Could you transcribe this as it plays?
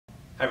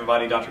Hi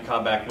everybody, Dr.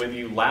 Cobb back with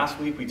you. Last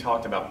week we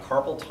talked about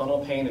carpal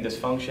tunnel pain and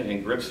dysfunction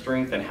and grip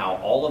strength and how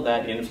all of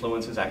that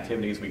influences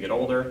activity as we get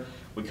older.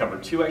 We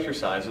covered two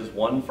exercises,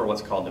 one for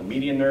what's called the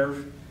median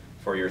nerve,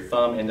 for your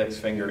thumb, index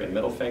finger, and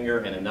middle finger,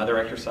 and another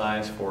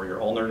exercise for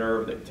your ulnar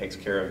nerve that takes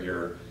care of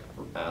your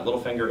little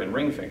finger and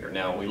ring finger.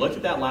 Now, we looked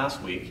at that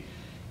last week,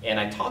 and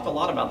I talked a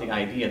lot about the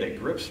idea that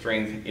grip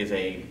strength is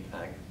a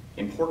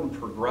important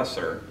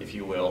progressor, if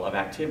you will, of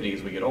activity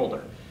as we get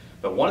older.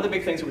 But one of the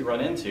big things that we run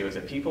into is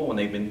that people, when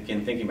they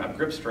begin thinking about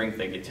grip strength,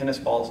 they get tennis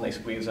balls and they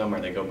squeeze them, or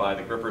they go buy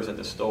the grippers at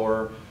the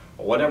store,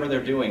 or whatever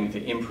they're doing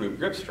to improve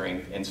grip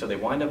strength, and so they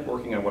wind up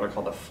working on what are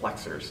called the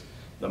flexors,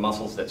 the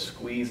muscles that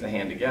squeeze the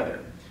hand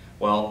together.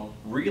 Well,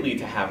 really,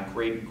 to have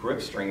great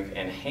grip strength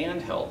and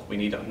hand health, we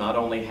need to not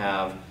only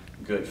have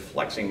good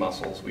flexing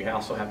muscles, we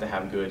also have to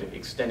have good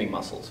extending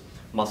muscles,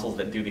 muscles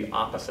that do the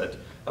opposite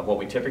of what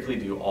we typically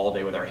do all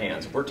day with our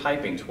hands. If we're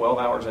typing 12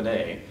 hours a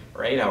day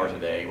or 8 hours a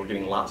day, we're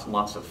getting lots and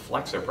lots of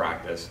flexor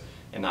practice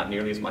and not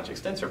nearly as much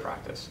extensor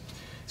practice.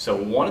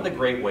 So one of the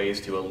great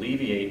ways to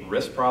alleviate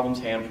wrist problems,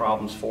 hand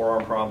problems,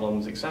 forearm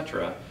problems,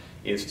 etc.,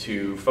 is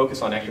to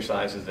focus on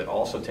exercises that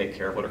also take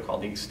care of what are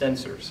called the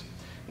extensors.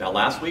 Now,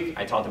 last week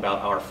I talked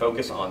about our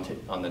focus on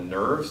the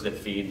nerves that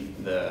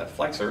feed the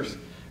flexors.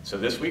 So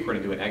this week we're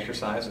going to do an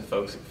exercise that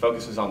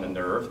focuses on the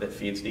nerve that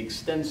feeds the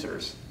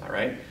extensors, all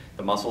right?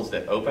 The muscles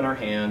that open our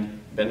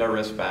hand, bend our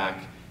wrist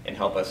back, and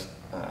help us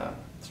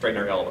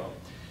straighten our elbow.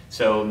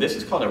 So this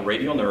is called a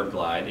radial nerve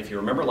glide. If you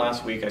remember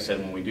last week, I said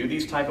when we do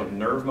these type of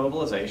nerve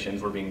mobilizations,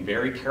 we're being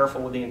very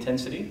careful with the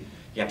intensity.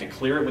 You have to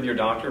clear it with your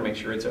doctor, make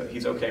sure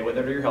he's okay with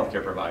it, or your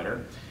healthcare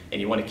provider.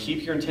 And you want to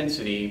keep your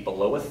intensity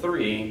below a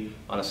 3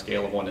 on a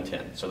scale of 1 to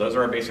 10. So those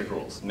are our basic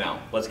rules.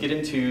 Now, let's get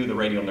into the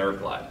radial nerve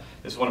glide.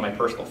 This is one of my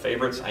personal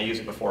favorites. I use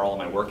it before all of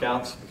my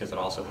workouts because it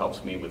also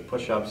helps me with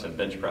push-ups and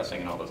bench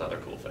pressing and all those other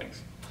cool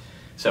things.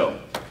 So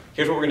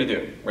here's what we're going to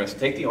do. We're going to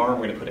take the arm,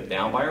 we're going to put it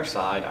down by our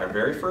side. Our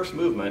very first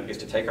movement is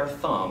to take our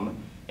thumb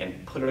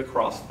and put it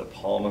across the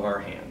palm of our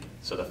hand.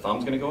 So the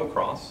thumb's going to go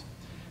across.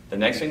 The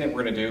next thing that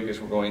we're going to do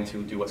is we're going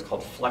to do what's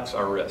called flex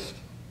our wrist.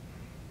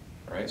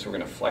 All right, so we're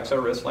going to flex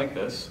our wrist like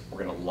this.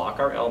 We're going to lock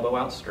our elbow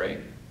out straight.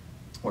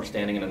 We're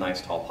standing in a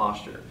nice tall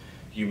posture.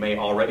 You may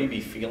already be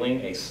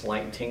feeling a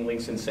slight tingling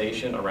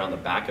sensation around the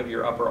back of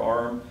your upper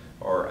arm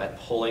or at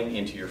pulling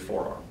into your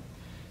forearm.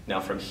 Now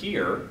from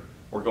here,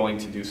 we're going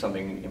to do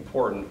something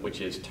important,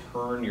 which is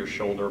turn your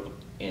shoulder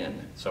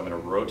in. So I'm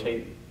going to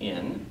rotate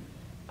in.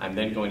 I'm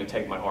then going to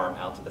take my arm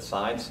out to the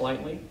side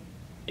slightly.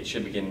 It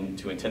should begin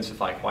to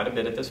intensify quite a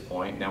bit at this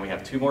point. Now we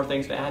have two more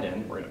things to add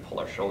in. We're going to pull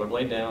our shoulder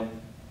blade down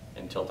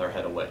and tilt our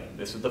head away.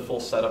 This is the full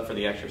setup for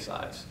the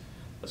exercise.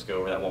 Let's go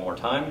over that one more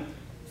time.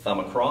 Thumb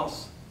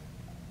across,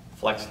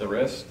 flex the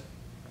wrist,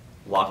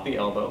 lock the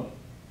elbow,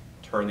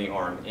 turn the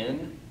arm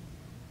in,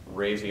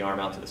 raise the arm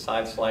out to the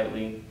side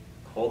slightly,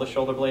 pull the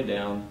shoulder blade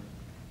down,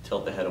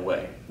 tilt the head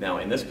away. Now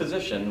in this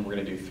position, we're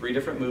going to do 3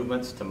 different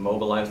movements to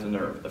mobilize the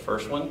nerve. The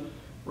first one,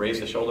 raise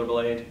the shoulder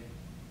blade,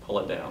 pull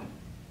it down.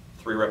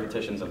 3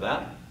 repetitions of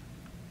that.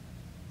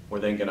 We're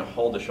then going to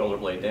hold the shoulder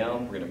blade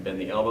down. We're going to bend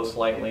the elbow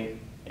slightly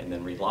and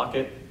then relock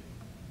it.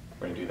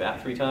 We're going to do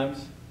that 3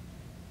 times.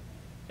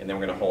 And then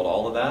we're going to hold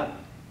all of that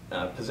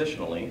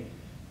positionally.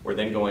 We're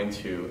then going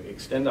to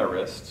extend our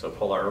wrist, so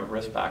pull our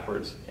wrist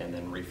backwards and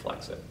then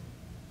reflex it.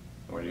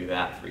 And we're going to do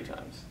that 3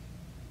 times.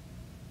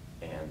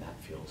 And that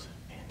feels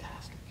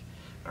fantastic.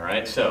 All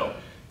right, so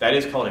that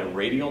is called a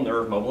radial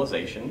nerve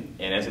mobilization.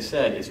 And as I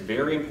said, it's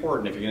very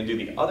important if you're going to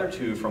do the other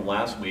 2 from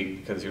last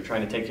week, because you're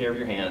trying to take care of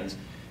your hands,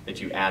 that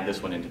you add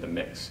this one into the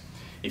mix.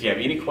 If you have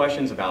any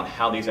questions about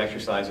how these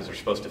exercises are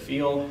supposed to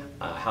feel,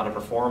 how to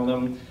perform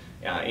them,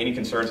 any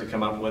concerns that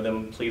come up with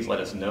them, please let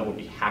us know. We'll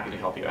be happy to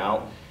help you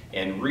out.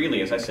 And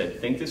really, as I said,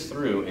 think this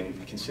through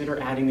and consider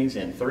adding these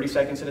in 30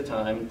 seconds at a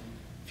time,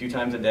 a few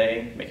times a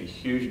day, make a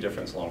huge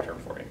difference long term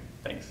for you.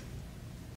 Thanks.